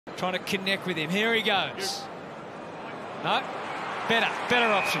trying to connect with him. Here he goes. No, better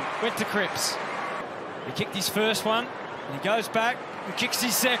option. Went to Cripps. He kicked his first one, and he goes back and kicks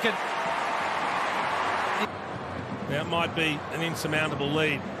his second. Now, it might be an insurmountable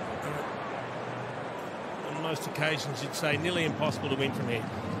lead. On most occasions, you'd say nearly impossible to win from here.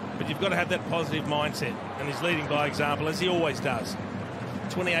 But you've got to have that positive mindset, and he's leading by example, as he always does.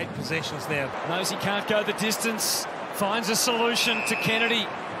 28 possessions now. Knows he can't go the distance. Finds a solution to Kennedy.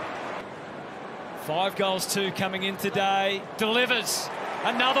 5 goals, 2 coming in today. Delivers.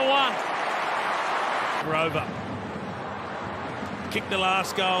 Another one. Rover. Kicked the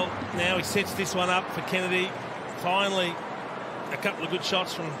last goal. Now he sets this one up for Kennedy. Finally, a couple of good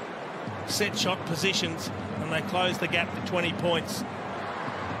shots from set shot positions, and they close the gap to 20 points.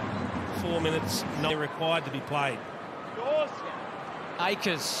 4 minutes not required to be played.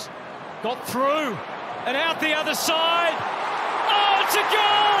 Akers got through and out the other side. Oh, it's a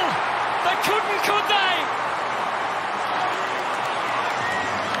goal! They couldn't, could they?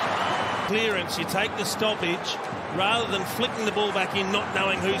 Clearance, you take the stoppage rather than flicking the ball back in, not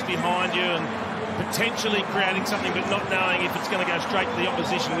knowing who's behind you and potentially creating something but not knowing if it's going to go straight to the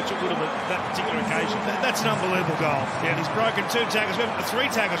opposition, which it would have at that particular occasion. That's an unbelievable goal. Yeah, he's broken 2 tackles, 3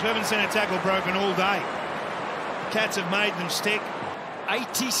 tackles. We haven't seen a tackle broken all day. The Cats have made them stick.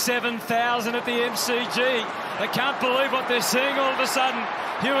 87,000 at the MCG. They can't believe what they're seeing all of a sudden.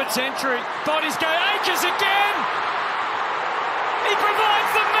 Hewitt's entry. Bodies go. Akers again. He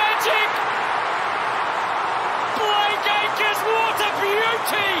provides the magic. Blake Akers, what a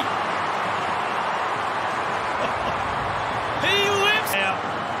beauty. He lifts out.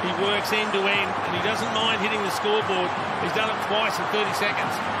 He works end to end, and he doesn't mind hitting the scoreboard. He's done it twice in 30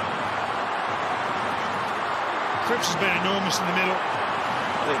 seconds. Cripps has been enormous in the middle.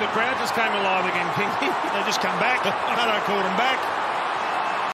 I think the crowd just came alive again, Kingy. They just come back. They don't call them back.